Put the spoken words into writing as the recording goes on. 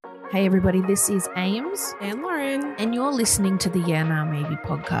Hey everybody, this is Ames, And Lauren, and you're listening to the Yeah Nah Maybe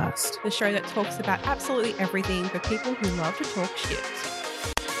podcast. the show that talks about absolutely everything for people who love to talk shit.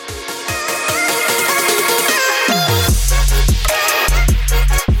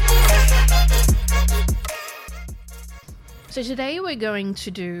 So today we're going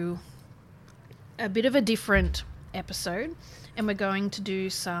to do a bit of a different episode, and we're going to do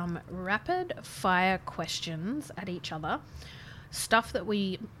some rapid fire questions at each other. Stuff that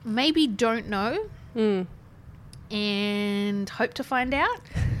we maybe don't know and hope to find out.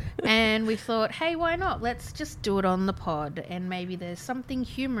 And we thought, hey, why not? Let's just do it on the pod. And maybe there's something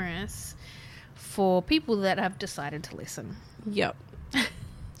humorous for people that have decided to listen. Yep.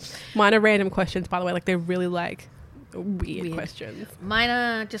 Mine are random questions, by the way. Like, they're really, like, weird questions. Mine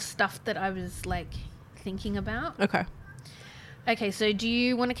are just stuff that I was, like, thinking about. Okay. Okay, so do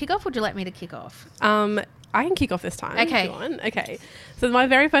you want to kick off or would you like me to kick off? I can kick off this time. Okay. If you want. Okay. So my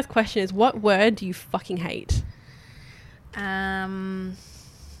very first question is, what word do you fucking hate? A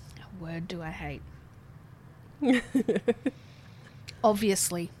word do I hate?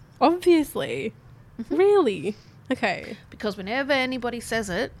 Obviously. Obviously. Really? Okay. Because whenever anybody says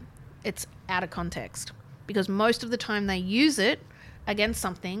it, it's out of context. Because most of the time they use it against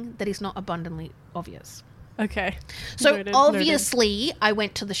something that is not abundantly obvious. Okay. So Noted. obviously I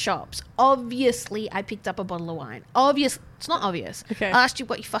went to the shops. Obviously I picked up a bottle of wine. It's not obvious. Okay. I asked you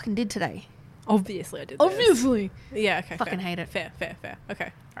what you fucking did today. Obviously I did this. Obviously. Yeah, okay. Fucking fair. hate it. Fair.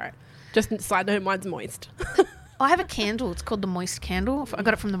 Okay. All right. Just side note, mine's moist. I have a candle. It's called the Moist Candle. I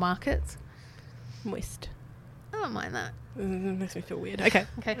got it from the markets. Moist. I don't mind that. Makes me feel weird. Okay.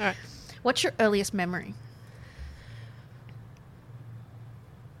 Okay. All right. What's your earliest memory?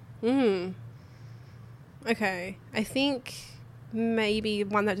 Okay. I think maybe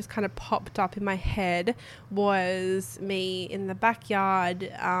one that just kind of popped up in my head was me in the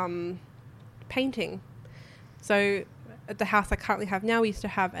backyard painting. So at the house I currently have now, we used to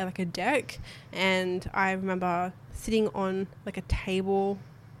have a deck, and I remember sitting on like a table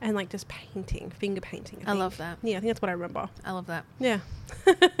and like just painting, finger painting. I love that. Yeah, I think that's what I remember. I love that. Yeah.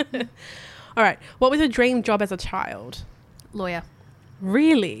 All right. What was your dream job as a child? Lawyer.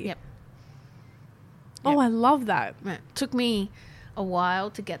 Really? Yep. Oh, I love that. It took me a while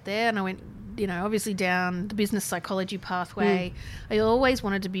to get there, and I went, obviously down the business psychology pathway. I always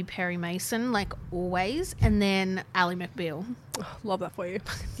wanted to be Perry Mason, like always, and then Ally McBeal. Oh, love that for you.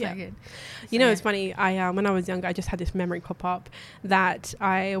 So good. It's funny. I when I was younger, I just had this memory pop up that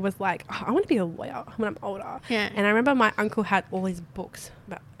I was like, I want to be a lawyer when I'm older. Yeah. And I remember my uncle had all these books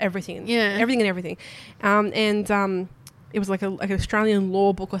about everything. Yeah. Everything. It was like an Australian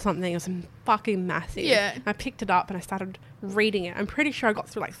law book or something. It was fucking massive. Yeah. I picked it up and I started reading it. I'm pretty sure I got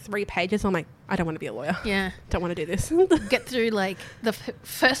through like 3 pages. I'm like, I don't want to be a lawyer. Yeah. Don't want to do this. Get through like the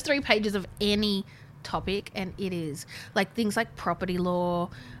first 3 pages of any topic, and it is like things like property law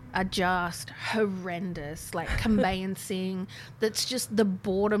are just horrendous. Like conveyancing, that's just the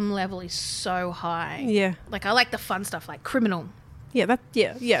boredom level is so high. Yeah. Like I like the fun stuff like criminal. Yeah,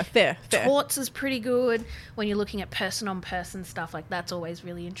 fair. Torts is pretty good when you're looking at person-on-person stuff. Like that's always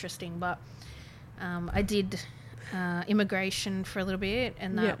really interesting. But I did immigration for a little bit,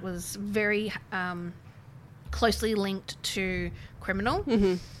 and that was very closely linked to criminal,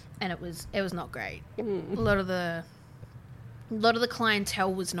 and it was not great. A lot of the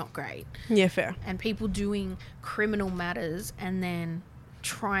clientele was not great. Yeah, fair. And people doing criminal matters and then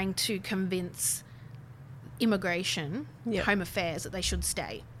trying to convince immigration, home affairs, that they should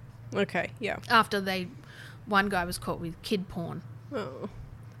stay. Okay, yeah. After one guy was caught with kid porn. Oh.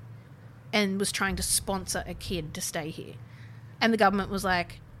 And was trying to sponsor a kid to stay here. And the government was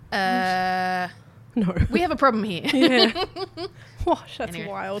like, no. We have a problem here. Yeah. Gosh, that's Anyway.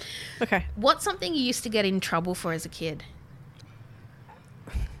 wild. Okay. What's something you used to get in trouble for as a kid?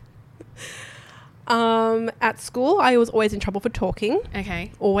 At school, I was always in trouble for talking.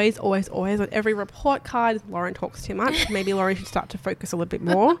 Okay. Always. On every report card, Lauren talks too much. Maybe Lauren should start to focus a little bit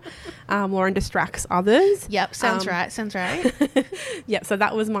more. Lauren distracts others. Yep, sounds right. Yep, so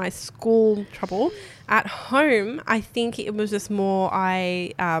that was my school trouble. At home, I think it was just more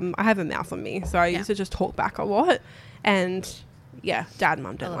I have a mouth on me, so I used to just talk back a lot. And, yeah, Dad and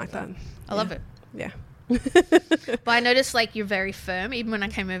Mum don't like that. I love it. Yeah. But I noticed, like, you're very firm, even when I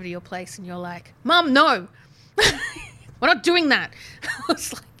came over to your place and you're like, Mum, no, we're not doing that. I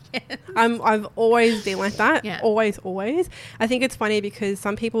was like, yes. I've always been like that. Yeah. Always. I think it's funny because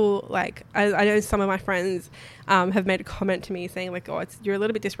some people, like, I know some of my friends have made a comment to me saying, like, oh, you're a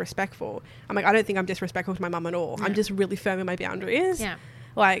little bit disrespectful. I'm like, I don't think I'm disrespectful to my mum at all. Yeah. I'm just really firm in my boundaries. Yeah.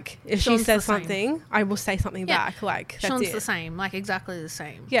 Like, if Sean's she says the same. something, I will say something back. Like, that's Sean's it. the same, like exactly the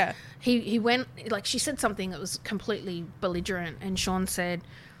same. Yeah. He went, like, she said something that was completely belligerent, and Sean said,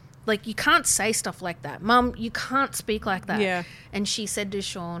 like, you can't say stuff like that. Mum, you can't speak like that. Yeah. And she said to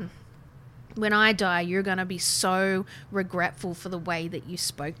Sean, when I die, you're going to be so regretful for the way that you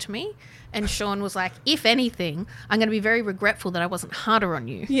spoke to me. And Sean was like, if anything, I'm going to be very regretful that I wasn't harder on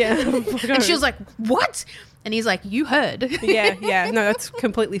you. Yeah. And she was like, what? And he's like, you heard. Yeah. No, that's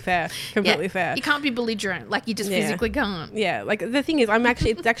completely fair. Completely fair. You can't be belligerent. Like, you just physically can't. Yeah. Like, the thing is,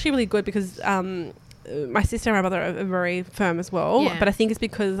 it's actually really good because my sister and my brother are very firm as well. Yeah. But I think it's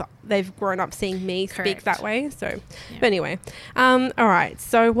because they've grown up seeing me speak Correct. that way. So, but anyway. All right.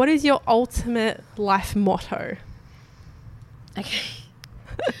 So, what is your ultimate life motto? Okay.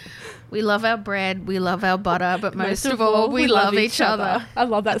 We love our bread, we love our butter, but most of all, we love each other. I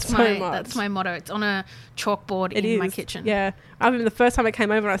love that so much. That's my motto. It's on a chalkboard in my kitchen. Yeah. I remember the first time I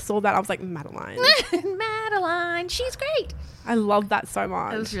came over and I saw that, I was like, Madeline. Madeline, she's great. I love that so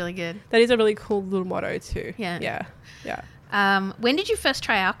much. That was really good. That is a really cool little motto too. Yeah. Yeah. When did you first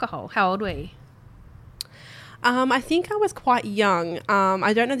try alcohol? How old were you? I think I was quite young.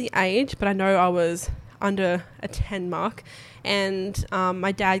 I don't know the age, but I know I was under a 10 mark. And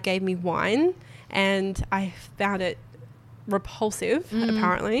my dad gave me wine, and I found it repulsive,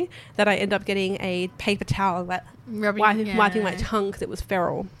 apparently, that I ended up getting a paper towel wiping my tongue because it was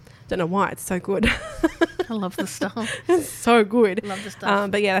feral. Don't know why. It's so good. I love the stuff. It's so good. Love the stuff.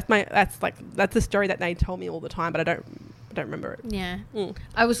 But yeah, that's the story that they told me all the time, but I don't remember it. Yeah. Mm.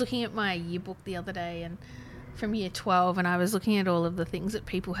 I was looking at my yearbook the other day, and from year 12, and I was looking at all of the things that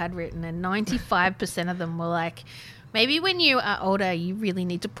people had written, and 95% of them were like, maybe when you are older, you really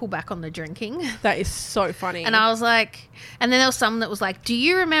need to pull back on the drinking. That is so funny. And I was like, and then there was some that was like, do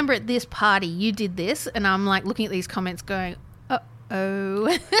you remember at this party you did this? And I'm like looking at these comments going,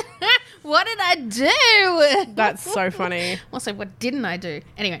 uh-oh, what did I do? That's so funny. Also, what didn't I do?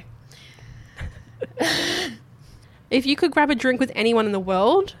 Anyway. If you could grab a drink with anyone in the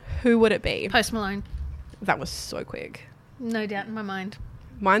world, who would it be? Post Malone. That was so quick. No doubt in my mind.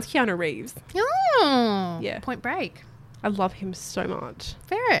 Mine's Keanu Reeves. Oh. Yeah. Point Break. I love him so much.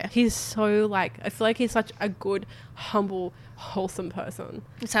 Fair. He's so I feel like he's such a good, humble, wholesome person.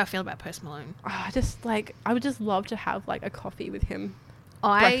 That's how I feel about Post Malone. I would just love to have like a coffee with him.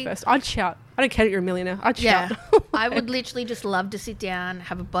 I Breakfast. I'd shout. I don't care that you're a millionaire. I'd shout. I would literally just love to sit down,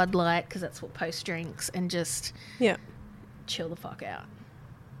 have a Bud Light, because that's what Post drinks, and just chill the fuck out.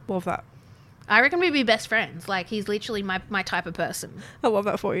 Love that. I reckon we'd be best friends. Like, he's literally my type of person. I love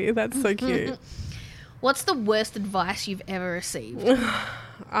that for you. That's so cute. What's the worst advice you've ever received?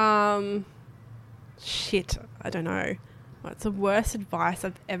 Shit. I don't know. What's the worst advice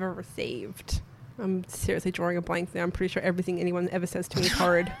I've ever received? I'm seriously drawing a blank there. I'm pretty sure everything anyone ever says to me is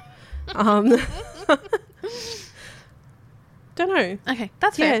horrid. Don't know. Okay,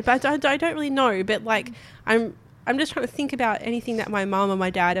 that's fair. Yeah, but I don't really know. But like, I'm just trying to think about anything that my mum or my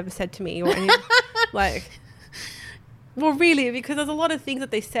dad ever said to me, or any, like. Well, really, because there's a lot of things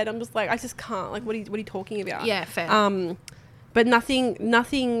that they said. I'm just like, I just can't. Like, what are you talking about? Yeah, fair. But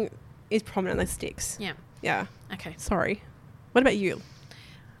nothing is prominent that sticks. Yeah. Yeah. Okay. Sorry. What about you?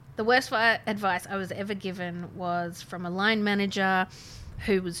 The worst advice I was ever given was from a line manager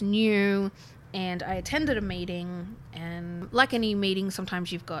who was new, and I attended a meeting, and like any meeting,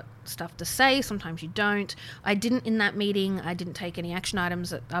 sometimes you've got stuff to say, sometimes you don't. I didn't in that meeting. I didn't take any action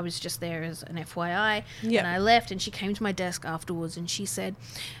items. I was just there as an FYI. Yep. And I left, and she came to my desk afterwards, and she said,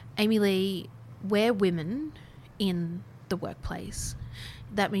 Amy Lee, we're women in the workplace.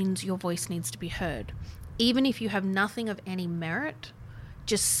 That means your voice needs to be heard. Even if you have nothing of any merit,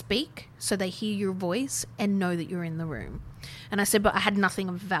 just speak so they hear your voice and know that you're in the room. And I said, but I had nothing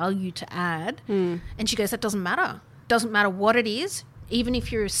of value to add. And she goes, that doesn't matter. Doesn't matter what it is. Even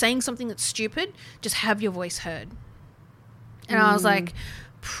if you're saying something that's stupid, just have your voice heard. And I was like,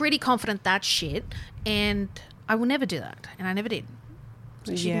 pretty confident that's shit. And I will never do that. And I never did.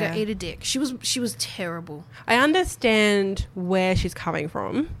 So she can go eat a dick. She was terrible. I understand where she's coming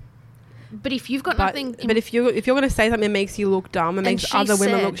from. But if you've got nothing... But if you're going to say something that makes you look dumb and makes other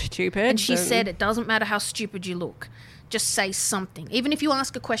women look stupid... And she said, it doesn't matter how stupid you look. Just say something. Even if you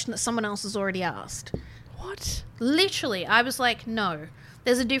ask a question that someone else has already asked. What? Literally. I was like, no.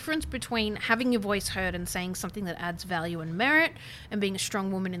 There's a difference between having your voice heard and saying something that adds value and merit and being a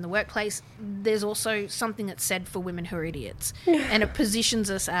strong woman in the workplace. There's also something that's said for women who are idiots. And it positions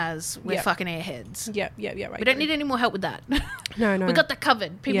us as we're fucking airheads. Yeah, right. We don't need any more help with that. No. We got that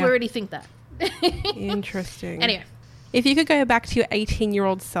covered. People already think that. Interesting. Anyway. If you could go back to your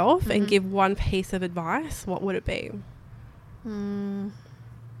 18-year-old self and give one piece of advice, what would it be?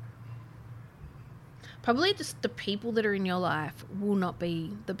 probably just the people that are in your life will not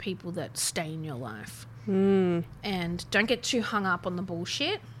be the people that stay in your life. And don't get too hung up on the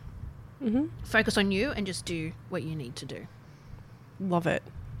bullshit. Focus on you and just do what you need to do. Love it.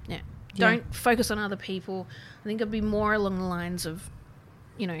 Yeah. Don't focus on other people. I think it'd be more along the lines of,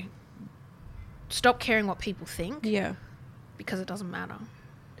 you know, stop caring what people think. Yeah. Because it doesn't matter.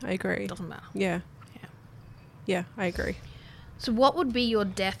 I agree. It doesn't matter. Yeah. Yeah, I agree. So what would be your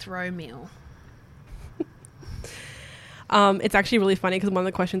death row meal? It's actually really funny because one of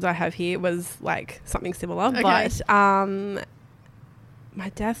the questions I have here was like something similar. Okay. But my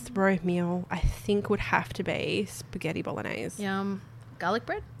death row meal, I think, would have to be spaghetti bolognese. Yum. Garlic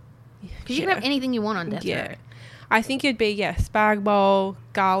bread? Because you can have anything you want on death row. I think it'd be, spag bowl,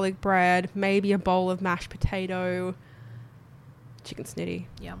 garlic bread, maybe a bowl of mashed potato, chicken snitty.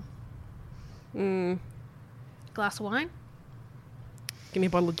 Yum. Glass of wine? Give me a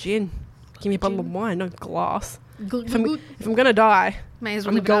bottle of gin. Give me a bottle of wine, no glass. Good. If I'm going to die, May as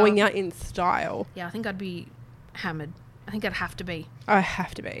well I'm going out in style. Yeah, I think I'd be hammered. I think I'd have to be. I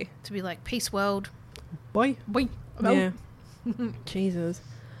have to be. To be like, peace world. Boy. Yeah. Jesus.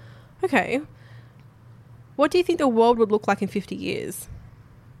 Okay. What do you think the world would look like in 50 years?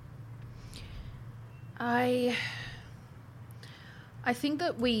 I think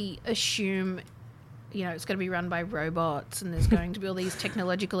that we assume, you know, it's going to be run by robots and there's going to be all these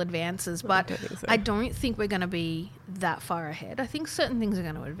technological advances, but I don't think we're going to be that far ahead. I think certain things are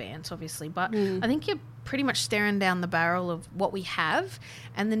going to advance, obviously, but I think you're pretty much staring down the barrel of what we have,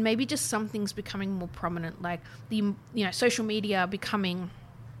 and then maybe just some things becoming more prominent, like social media becoming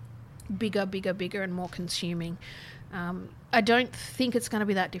bigger and more consuming. I don't think it's going to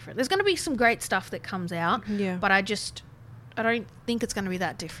be that different. There's going to be some great stuff that comes out, but I don't think it's going to be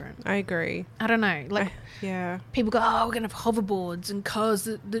that different. I agree. I don't know. Like, people go, oh, we're going to have hoverboards and cars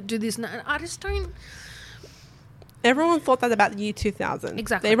that do this. And I just don't. Everyone thought that about the year 2000.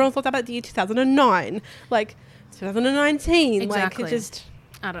 Exactly. Everyone thought that about the year 2009. Like, 2019. Exactly. Like, it just...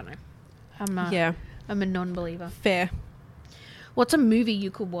 I don't know. I'm a non-believer. Fair. What's a movie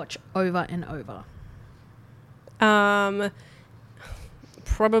you could watch over and over?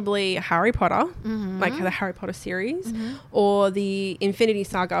 Probably Harry Potter, like the Harry Potter series, or the Infinity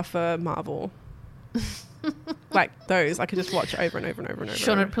Saga for Marvel. Like those, I could just watch over and over and over and over.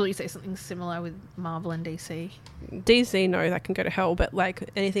 Sean would probably say something similar with Marvel and DC. DC, no, that can go to hell, but like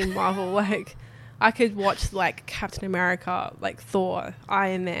anything Marvel, like I could watch like Captain America, like Thor,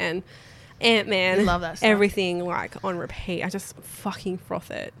 Iron Man, Ant-Man. Love that stuff. Everything like on repeat. I just fucking froth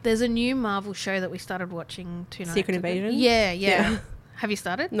it. There's a new Marvel show that we started watching 2 nights Secret ago. Invasion? Yeah. Have you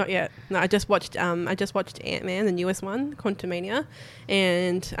started? Not yet. No, I just watched Ant-Man, the newest one, Quantumania,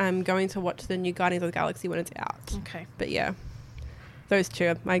 and I'm going to watch the new Guardians of the Galaxy when it's out. Okay. But yeah, those two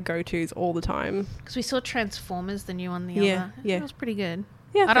are my go-tos all the time. Because we saw Transformers, the new one, the other. Yeah. It was pretty good.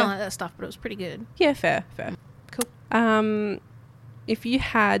 Yeah, I don't like that stuff, but it was pretty good. Yeah, fair. Cool. If you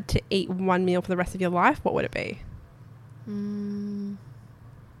had to eat one meal for the rest of your life, what would it be?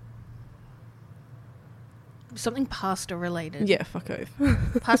 Something pasta related. Yeah, fuck off.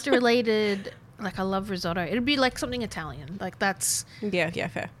 Pasta related, like I love risotto. It'd be like something Italian. Like that's... Yeah,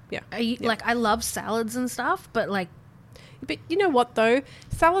 fair. Yeah. Like I love salads and stuff, but like... But you know what though?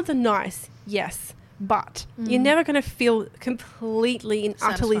 Salads are nice, yes. But you're never going to feel completely and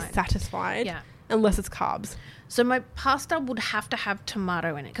utterly satisfied unless it's carbs. So my pasta would have to have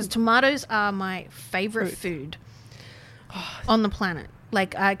tomato in it because tomatoes are my favorite food on the planet.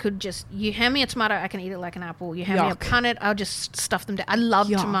 Like I could just, you hand me a tomato, I can eat it like an apple. You hand me a punnet, I'll just stuff them down. I love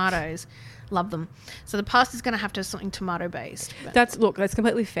tomatoes. Love them. So the pasta's going to have something tomato based. That's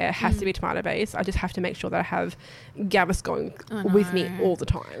completely fair. It has to be tomato based. I just have to make sure that I have Gaviscon with me all the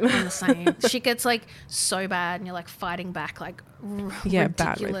time. I'm the same. Shit gets like so bad and you're like fighting back like ridiculous.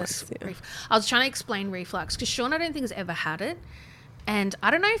 Bad reflux, I was trying to explain reflux because Sean I don't think has ever had it. And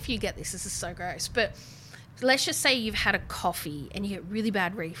I don't know if you get this. This is so gross. But let's just say you've had a coffee and you get really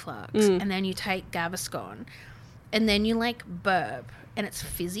bad reflux and then you take Gaviscon and then you like burp. And it's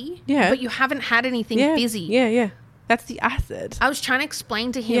fizzy, but you haven't had anything fizzy. Yeah. That's the acid. I was trying to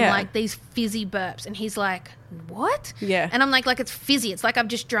explain to him like these fizzy burps, and he's like, "What?" Yeah. And I'm like it's fizzy. It's like I've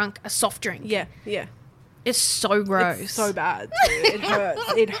just drunk a soft drink. Yeah. It's so gross. It's so bad. Dude.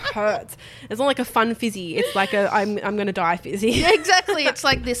 It hurts. It's not like a fun fizzy. It's like I'm gonna die fizzy. Exactly. It's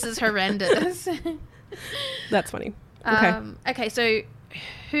like this is horrendous. That's funny. Okay. Okay. So,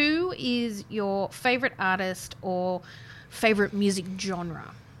 who is your favorite artist or favorite music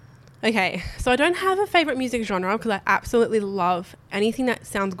genre? Okay, so I don't have a favorite music genre because I absolutely love anything that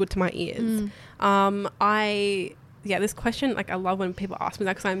sounds good to my ears. I this question, like, I love when people ask me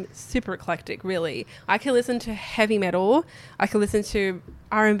that because I'm super eclectic, really. I can listen to heavy metal. I can listen to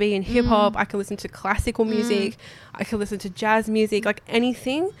R&B and hip hop. I can listen to classical music. I can listen to jazz music, like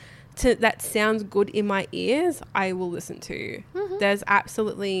anything that sounds good in my ears, I will listen to. There's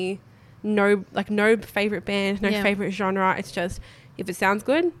absolutely no favorite band, no favorite genre. It's just, if it sounds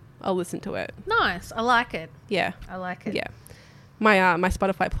good, I'll listen to it. Nice. I like it. Yeah. I like it. Yeah. My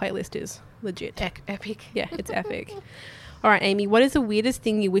Spotify playlist is legit. Epic. Yeah, it's epic. All right, Amy, what is the weirdest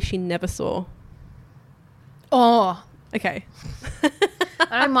thing you wish you never saw? Oh. Okay.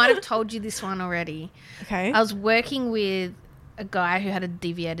 I might have told you this one already. Okay. I was working with a guy who had a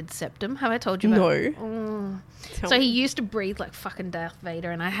deviated septum. Have I told you about it? No. So he used to breathe like fucking Darth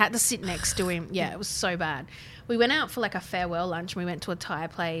Vader, and I had to sit next to him. Yeah, it was so bad. We went out for like a farewell lunch, and we went to a Thai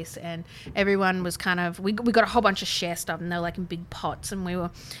place, and everyone was kind of, we got a whole bunch of share stuff, and they were like in big pots, and we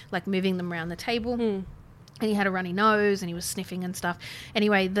were like moving them around the table. And he had a runny nose, and he was sniffing and stuff.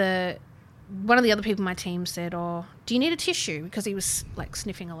 Anyway, one of the other people in my team said, "Oh, do you need a tissue?" Because he was like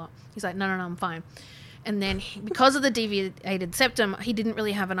sniffing a lot. He's like, no, I'm fine. And then because of the deviated septum, he didn't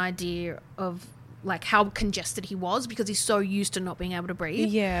really have an idea of like how congested he was because he's so used to not being able to breathe.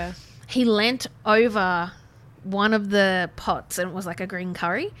 Yeah. He leant over one of the pots, and it was like a green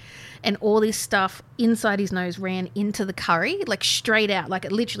curry, and all this stuff inside his nose ran into the curry, like straight out, like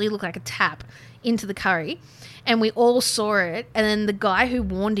it literally looked like a tap into the curry. And we all saw it, and then the guy who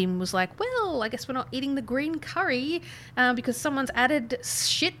warned him was like, well, I guess we're not eating the green curry because someone's added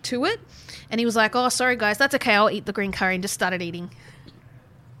shit to it. And he was like, oh, sorry guys, that's okay, I'll eat the green curry, and just started eating.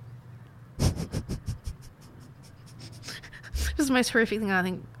 It was the most horrific thing I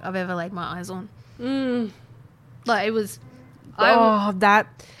think I've ever laid my eyes on. Like, it was... that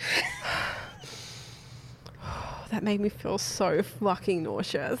made me feel so fucking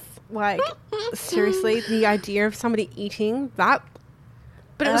nauseous. Like, seriously, the idea of somebody eating that.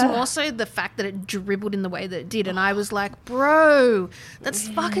 But it was more so the fact that it dribbled in the way that it did. And I was like, bro, that's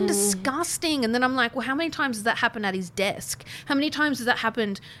fucking disgusting. And then I'm like, well, how many times has that happened at his desk? How many times has that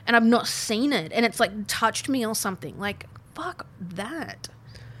happened and I've not seen it? And it's like touched me or something. Like, fuck that.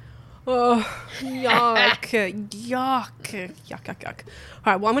 Oh, yuck. Yuck. All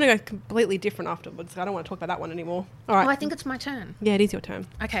right, well, I'm going to go completely different afterwards. I don't want to talk about that one anymore. All right. Oh, I think it's my turn. Yeah, it is your turn.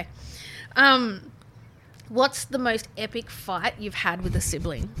 Okay. What's the most epic fight you've had with a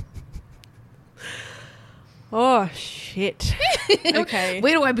sibling? Oh, shit. Okay.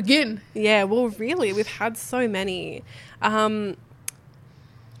 Where do I begin? Yeah, well, really, we've had so many. There's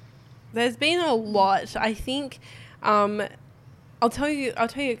been a lot. I think... I'll tell you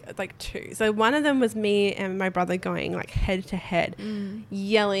like two. So one of them was me and my brother going like head to head,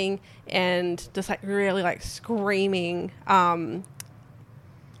 yelling and just like really like screaming. I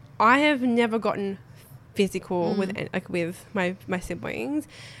have never gotten physical with my siblings,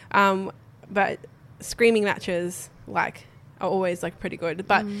 but screaming matches like are always like pretty good.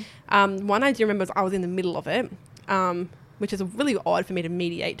 But one I do remember was I was in the middle of it. Which is really odd for me to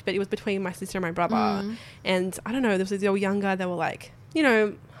mediate, but it was between my sister and my brother. And I don't know, they were younger, they were like, you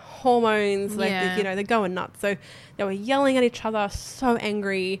know, hormones, like, you know, they're going nuts. So they were yelling at each other, so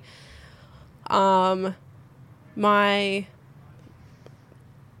angry. I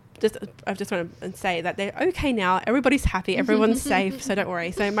just want to say that they're okay now. Everybody's happy. Everyone's safe. So don't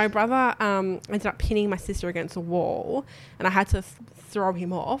worry. So my brother ended up pinning my sister against a wall, and I had to throw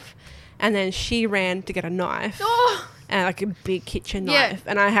him off. And then she ran to get a knife, and like a big kitchen knife.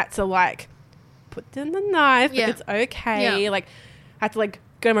 And I had to like put down the knife. Like, it's okay. Like I had to like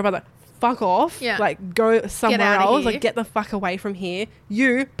go to my brother, fuck off. Like go somewhere else. Like get the fuck away from here.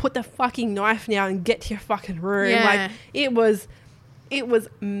 You put the fucking knife now and get to your fucking room. Like it was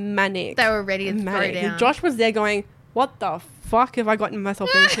manic. They were ready to throw down. And Josh was there going, what the fuck have I gotten myself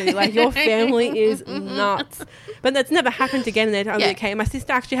into? Like, your family is nuts. But that's never happened again in their time. Okay. My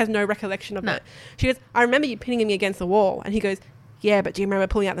sister actually has no recollection of it. She goes, I remember you pinning me against the wall. And he goes, yeah, but do you remember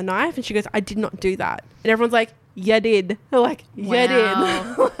pulling out the knife? And she goes, I did not do that. And everyone's like, yeah, did. They're like, yeah,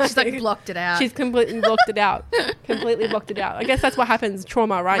 did. She's like blocked it out. She's completely blocked it out. Completely blocked it out. I guess that's what happens,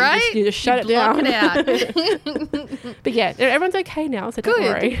 trauma, right? You just shut it down. Block it out. But yeah, everyone's okay now, so don't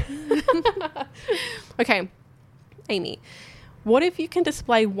worry. Okay, Amy. What if you can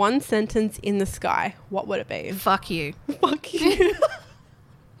display one sentence in the sky? What would it be? Fuck you. Fuck you.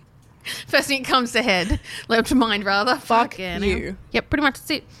 First thing that comes to head. To mind, rather. Fuck you. Yep, pretty much that's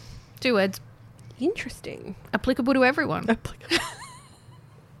it. 2 words. Interesting. Applicable to everyone.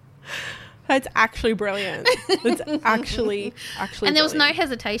 That's actually brilliant. That's actually And there was no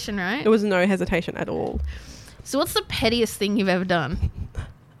hesitation, right? There was no hesitation at all. So what's the pettiest thing you've ever done?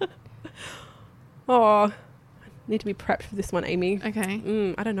 Oh, Need to be prepped for this one, Amy.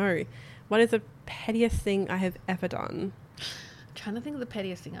 Okay. I don't know. What is the pettiest thing I have ever done? I'm trying to think of the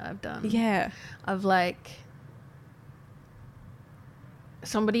pettiest thing I've done. Yeah. I've like...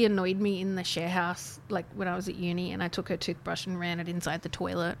 Somebody annoyed me in the share house, like when I was at uni, and I took her toothbrush and ran it inside the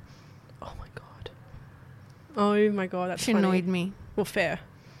toilet. Oh my god. Oh my god, that's She funny. annoyed me. Well, fair.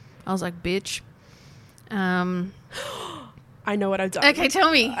 I was like, bitch. I know what I've done. Okay,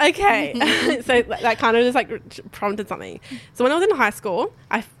 tell me. Okay. So that kind of just like prompted something. So when I was in high school,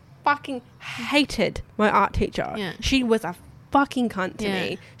 I fucking hated my art teacher. Yeah. She was a fucking cunt to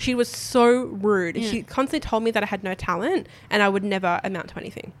me. She was so rude. Yeah. She constantly told me that I had no talent and I would never amount to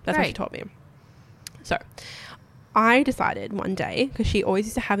anything. That's what she told me. So I decided one day, because she always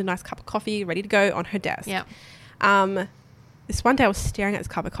used to have a nice cup of coffee ready to go on her desk. Yeah. This one day I was staring at this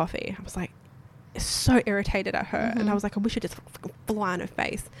cup of coffee. I was like, so irritated at her. And I was like, I wish I'd just fucking fly on her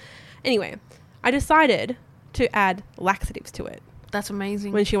face. Anyway, I decided to add laxatives to it. That's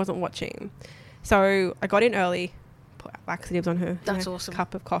amazing. When she wasn't watching. So I got in early, put laxatives on her. That's awesome.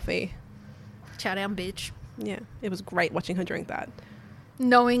 Cup of coffee. Chow down, bitch. Yeah. It was great watching her drink that.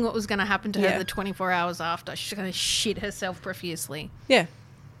 Knowing what was going to happen to her the 24 hours after. She's going to shit herself profusely. Yeah.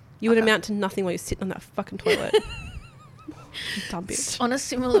 You would amount to nothing while you're sitting on that fucking toilet. Dumb bitch. On a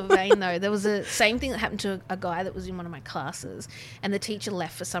similar vein, though, there was a same thing that happened to a guy that was in one of my classes, and the teacher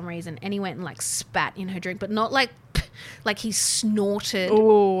left for some reason, and he went and like spat in her drink, but not like he snorted.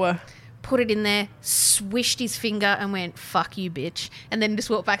 Oh. Put it in there, swished his finger, and went, "Fuck you, bitch," and then just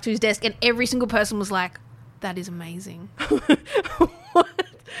walked back to his desk, and every single person was like, "That is amazing." What?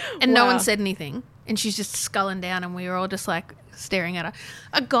 And no one said anything, and she's just sculling down, and we were all just like staring at her.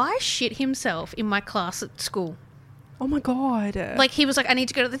 A guy shit himself in my class at school. Oh my god. Like, he was like, I need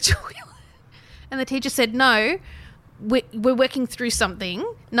to go to the toilet. And the teacher said, no, we're working through something.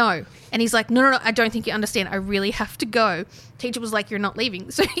 No. And he's like, no, I don't think you understand. I really have to go. Teacher was like, you're not leaving.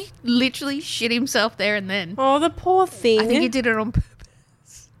 So he literally shit himself there and then. Oh, the poor thing. I think he did it on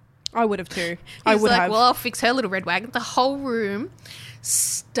purpose. I would have too. I would have. Well, I'll fix her little red wagon. The whole room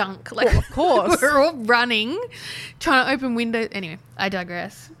stunk. Like, well, of course. We're all running, trying to open windows. Anyway, I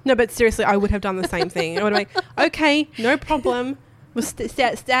digress. No, but seriously, I would have done the same thing. I would have been like, okay, no problem. We'll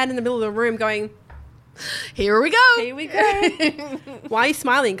stand in the middle of the room going, here we go. Here we go. Why are you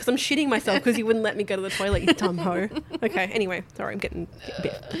smiling? Because I'm shitting myself because you wouldn't let me go to the toilet, you dumb hoe. Okay, anyway, sorry, I'm getting a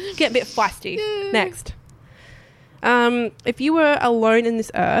bit feisty. Yeah. Next. If you were alone in this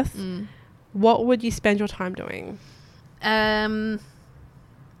earth, what would you spend your time doing? I'd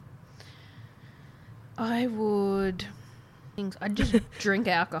just drink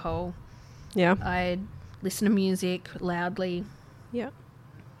alcohol. Yeah. I'd listen to music loudly. Yeah.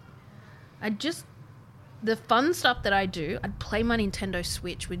 The fun stuff that I do, I'd play my Nintendo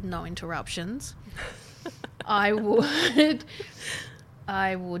Switch with no interruptions. I would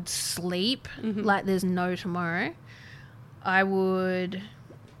sleep like there's no tomorrow. I would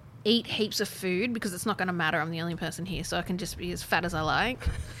eat heaps of food because it's not going to matter. I'm the only person here, so I can just be as fat as I like.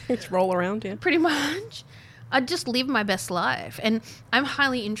 Just roll around, yeah. Pretty much. I'd just live my best life. And I'm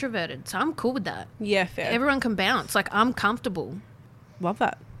highly introverted, so I'm cool with that. Yeah, fair. Everyone can bounce. Like, I'm comfortable. Love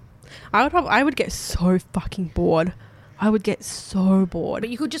that. I would get so fucking bored. I would get so bored. But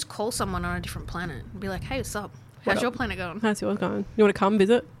you could just call someone on a different planet and be like, hey, what's up? How's your planet going? How's yours going? You want to come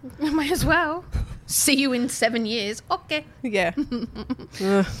visit? Might as well. See you in 7 years. Okay. Yeah.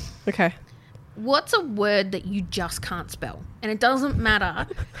 Okay. What's a word that you just can't spell? And it doesn't matter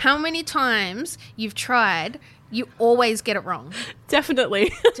how many times you've tried, you always get it wrong.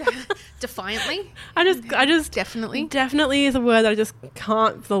 Definitely. Defiantly? I just Definitely. Definitely is a word that I just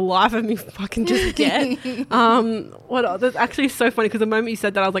can't for the life of me fucking just get. What else? That's actually so funny because the moment you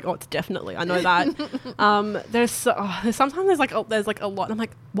said that I was like, oh, it's definitely. I know that. There's sometimes there's like a lot and I'm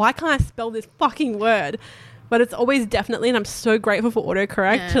like, why can't I spell this fucking word? But it's always definitely, and I'm so grateful for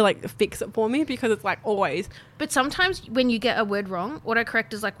autocorrect to like fix it for me because it's like always. But sometimes when you get a word wrong,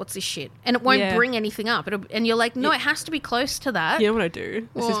 autocorrect is like, what's this shit? And it won't bring anything up. And you're like, no, it has to be close to that. You know what I do?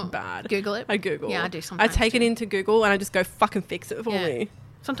 It's just bad. Google it. I Google. Yeah, I do sometimes. I take it into Google and I just go fucking fix it for me.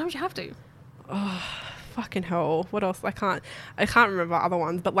 Sometimes you have to. Oh, fucking hell. What else? I can't remember other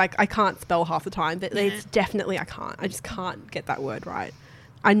ones, but like I can't spell half the time. But it's definitely, I just can't get that word right.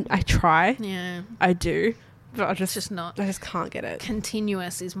 I try. Yeah. I do. But I just can't get it.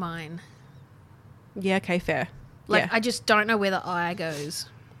 Continuous is mine. Yeah, okay, fair. Like, I just don't know where the I goes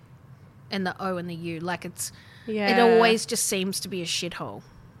and the O and the U. Like, it always just seems to be a shithole.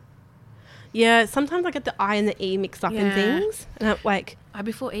 Yeah, sometimes I get the I and the E mixed up in things. And I'm like... I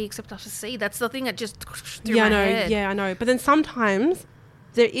before E except after C. That's the thing that just through my head. Yeah, I know. But then sometimes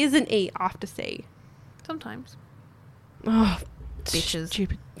there is an E after C. Sometimes. Oh, Bitches.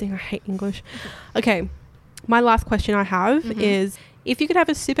 Stupid thing. I hate English. Okay. My last question I have is, if you could have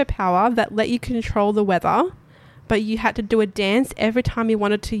a superpower that let you control the weather, but you had to do a dance every time you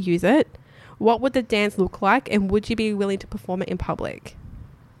wanted to use it, what would the dance look like, and would you be willing to perform it in public?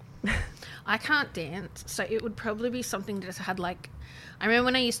 I can't dance, so it would probably be something that had like, I remember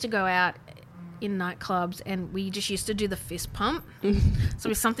when I used to go out in nightclubs and we just used to do the fist pump. So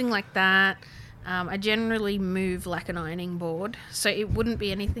it's something like that. I generally move like an ironing board, so it wouldn't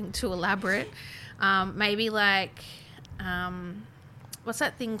be anything too elaborate. Maybe like, what's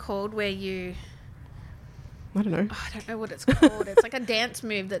that thing called where you... I don't know. Oh, I don't know what it's called. It's like a dance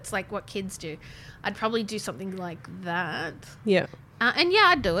move that's like what kids do. I'd probably do something like that. Yeah. And yeah,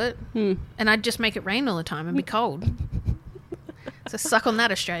 I'd do it. And I'd just make it rain all the time and be cold. So suck on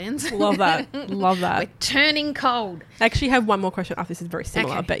that, Australians. Love that. Love that. We're turning cold. I actually have one more question. This is very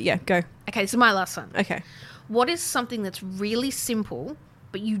similar, Okay. but yeah, go. Okay, so my last one. Okay. What is something that's really simple,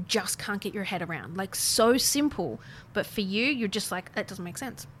 but you just can't get your head around? Like so simple, but for you, you're just like, that doesn't make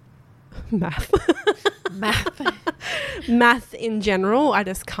sense. Math. Math. Math in general, I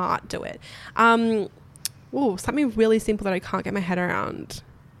just can't do it. Something really simple that I can't get my head around.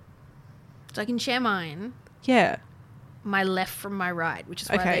 So I can share mine. Yeah. My left from my right, which is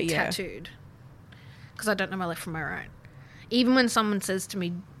why Okay, they're yeah. tattooed. Because I don't know my left from my right. Even when someone says to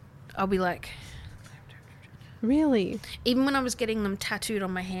me, I'll be like... Really? Even when I was getting them tattooed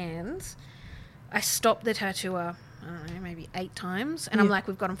on my hands, I stopped the tattooer, I don't know, maybe 8 times. And I'm like,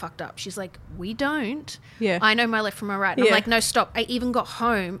 we've got them fucked up. She's like, we don't. Yeah. I know my left from my right. And I'm like, no, stop. I even got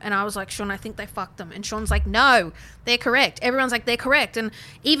home and I was like, Sean, I think they fucked them. And Sean's like, no, they're correct. Everyone's like, they're correct. And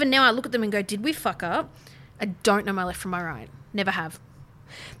even now I look at them and go, did we fuck up? I don't know my left from my right. Never have.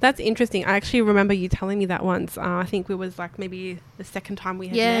 That's interesting. I actually remember you telling me that once. I think it was like maybe the second time we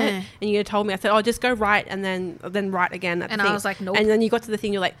had met. And you told me, I said, oh, just go right and then right again. And I was like, nope. And then you got to the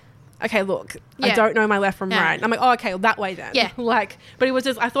thing, you're like, okay, look, I don't know my left from right. And I'm like, oh, okay, well, that way then. Yeah. Like, but it was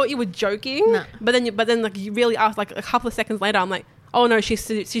just, I thought you were joking. No. But then like you really asked, like a couple of seconds later, I'm like, oh no, she's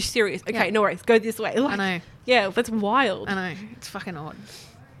serious. Okay, no worries, go this way. Like, I know. Yeah, that's wild. I know. It's fucking odd.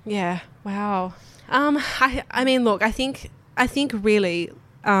 Yeah. Wow. I mean, look, I think really,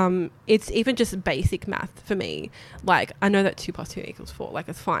 it's even just basic math for me. Like, I know that 2 + 2 = 4. Like,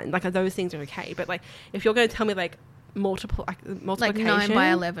 it's fine. Like, those things are okay. But like, if you're going to tell me like multiplication, Like 9 by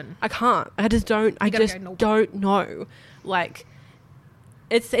 11. I can't. I just don't. I just don't know. Like,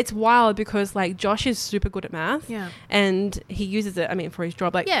 it's wild because like Josh is super good at math. Yeah. And he uses it. I mean, for his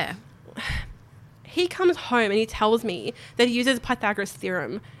job. Like, Yeah. he comes home and he tells me that he uses Pythagoras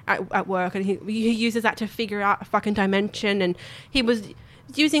theorem at work, and he uses that to figure out a fucking dimension, and he was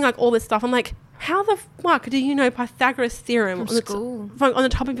using like all this stuff. I'm like, how the fuck do you know Pythagoras theorem From school? On the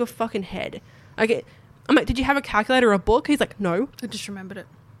top of your fucking head? Like, I'm like, did you have a calculator or a book? He's like, no. I just remembered it.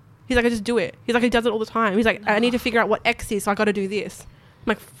 He's like, I just do it. He's like, he does it all the time. He's like, I need to figure out what X is, so I got to do this. I'm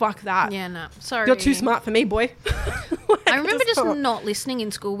like, fuck that. Yeah, no. Sorry. You're too smart for me, boy. Like, I remember just not listening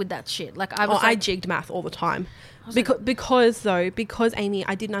in school with that shit. Like, I was I like, jigged math all the time. Because Amy,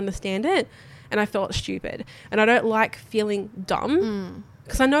 I didn't understand it and I felt stupid. And I don't like feeling dumb.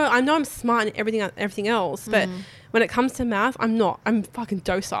 Because I know I'm smart in everything else. But when it comes to math, I'm not. I'm fucking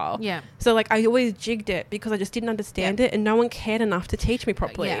docile. Yeah. So, like, I always jigged it because I just didn't understand it and no one cared enough to teach me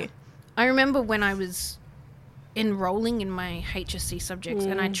properly. Yeah. I remember when I was enrolling in my HSC subjects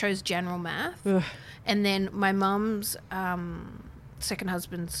and I chose general math. Ugh. And then my mum's second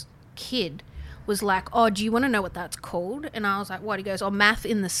husband's kid was like, oh, do you want to know what that's called? And I was like, what? He goes, oh, math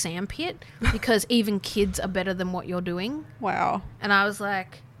in the sandpit, because even kids are better than what you're doing. Wow. And I was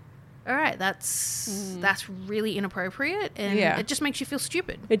like, all right, that's really inappropriate, and it just makes you feel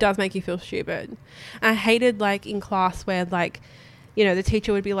stupid. It does make you feel stupid. I hated, like, in class where, like, you know, the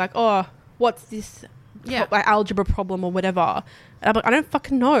teacher would be like, oh, what's this like algebra problem or whatever? And I'm like, I don't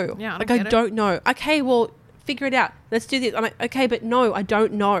fucking know. Yeah, I don't know. Okay, well, figure it out. Let's do this. I'm like, okay, but no, I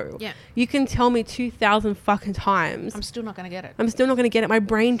don't know. Yeah. You can tell me 2,000 fucking times. I'm still not going to get it. I'm still not going to get it. My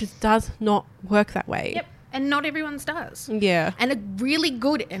brain just does not work that way. Yep. And not everyone's does. Yeah. And a really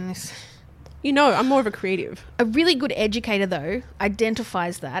good, You know, I'm more of a creative. a really good educator, though,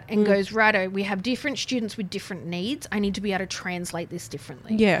 identifies that and goes, righto, we have different students with different needs. I need to be able to translate this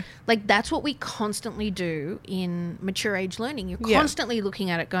differently. Yeah. Like, that's what we constantly do in mature age learning. You're constantly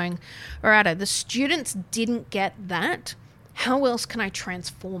looking at it going, righto, the students didn't get that. How else can I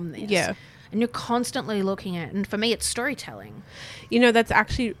transform this? Yeah. And you're constantly looking at it. And for me, it's storytelling. You know, that's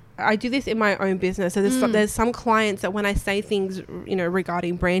actually, I do this in my own business. So there's some clients that when I say things, you know,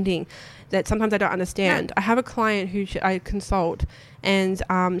 regarding branding, that sometimes I don't understand. I have a client who I consult, and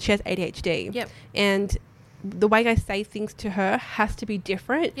she has ADHD. Yep. And the way I say things to her has to be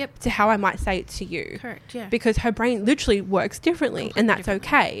different to how I might say it to you. Correct, yeah. Because her brain literally works differently, and that's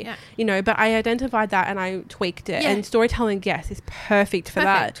okay. Yeah. You know, but I identified that and I tweaked it. Yeah. And storytelling, yes, is perfect for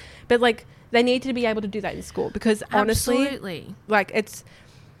that. But like, they need to be able to do that in school, because honestly, like, it's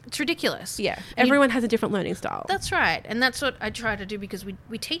ridiculous. Yeah. And everyone has a different learning style. That's right. And that's what I try to do, because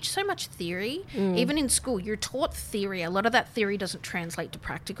we teach so much theory. Even in school, you're taught theory. A lot of that theory doesn't translate to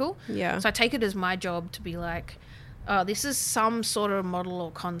practical. Yeah. So I take it as my job to be like, oh, this is some sort of model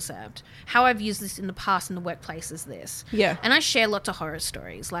or concept. How I've used this in the past in the workplace is this. Yeah. And I share lots of horror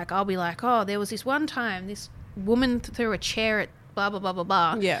stories. Like, I'll be like, oh, there was this one time this woman threw a chair at blah, blah, blah, blah,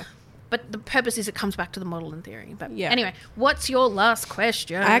 blah. Yeah. But the purpose is it comes back to the model and theory. But anyway, what's your last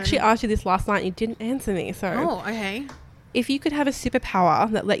question? I actually asked you this last night and you didn't answer me. So, okay. If you could have a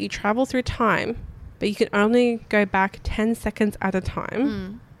superpower that let you travel through time, but you could only go back 10 seconds at a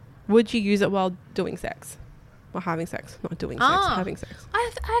time, would you use it while doing sex? Or having sex? Not doing sex, having sex.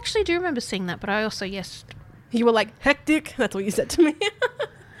 I actually do remember seeing that, but I also, You were like, hectic. That's what you said to me.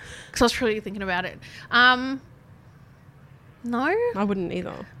 Because I was really thinking about it. No. I wouldn't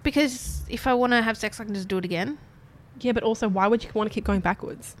either. Because if I want to have sex, I can just do it again. Yeah, but also, why would you want to keep going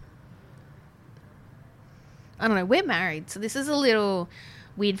backwards? I don't know. We're married, so this is a little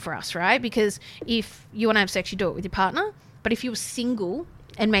weird for us, right? Because if you want to have sex, you do it with your partner. But if you were single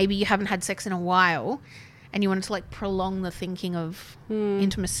and maybe you haven't had sex in a while and you wanted to, like, prolong the thinking of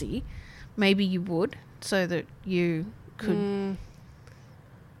intimacy, maybe you would, so that you could...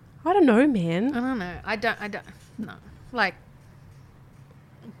 I don't know, man. I don't know. I don't... No. Like...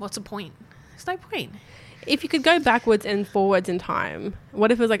 What's the point? There's no point. If you could go backwards and forwards in time,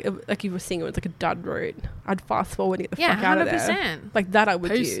 what if it was like you were single, it's like a dud route? I'd fast forward and get the fuck out of there. 100%. Like that I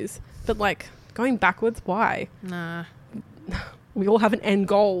would use. But like going backwards, why? Nah. We all have an end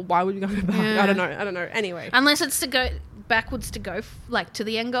goal. Why would we go back? Yeah. I don't know. Anyway. Unless it's to go backwards to go like to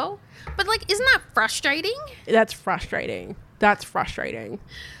the end goal. But like, isn't that frustrating? That's frustrating.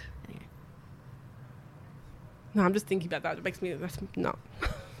 No, I'm just thinking about that. It makes me... No.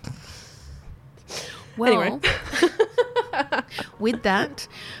 Well, anyway. With that,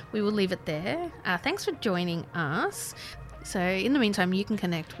 we will leave it there. Thanks for joining us. So, in the meantime, you can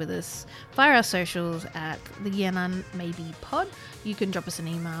connect with us via our socials at the Yenna Maybe Pod. You can drop us an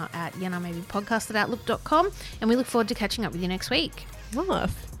email at yennamaybe podcast@outlook.com. And we look forward to catching up with you next week.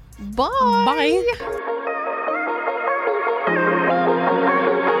 Love. Bye. Bye.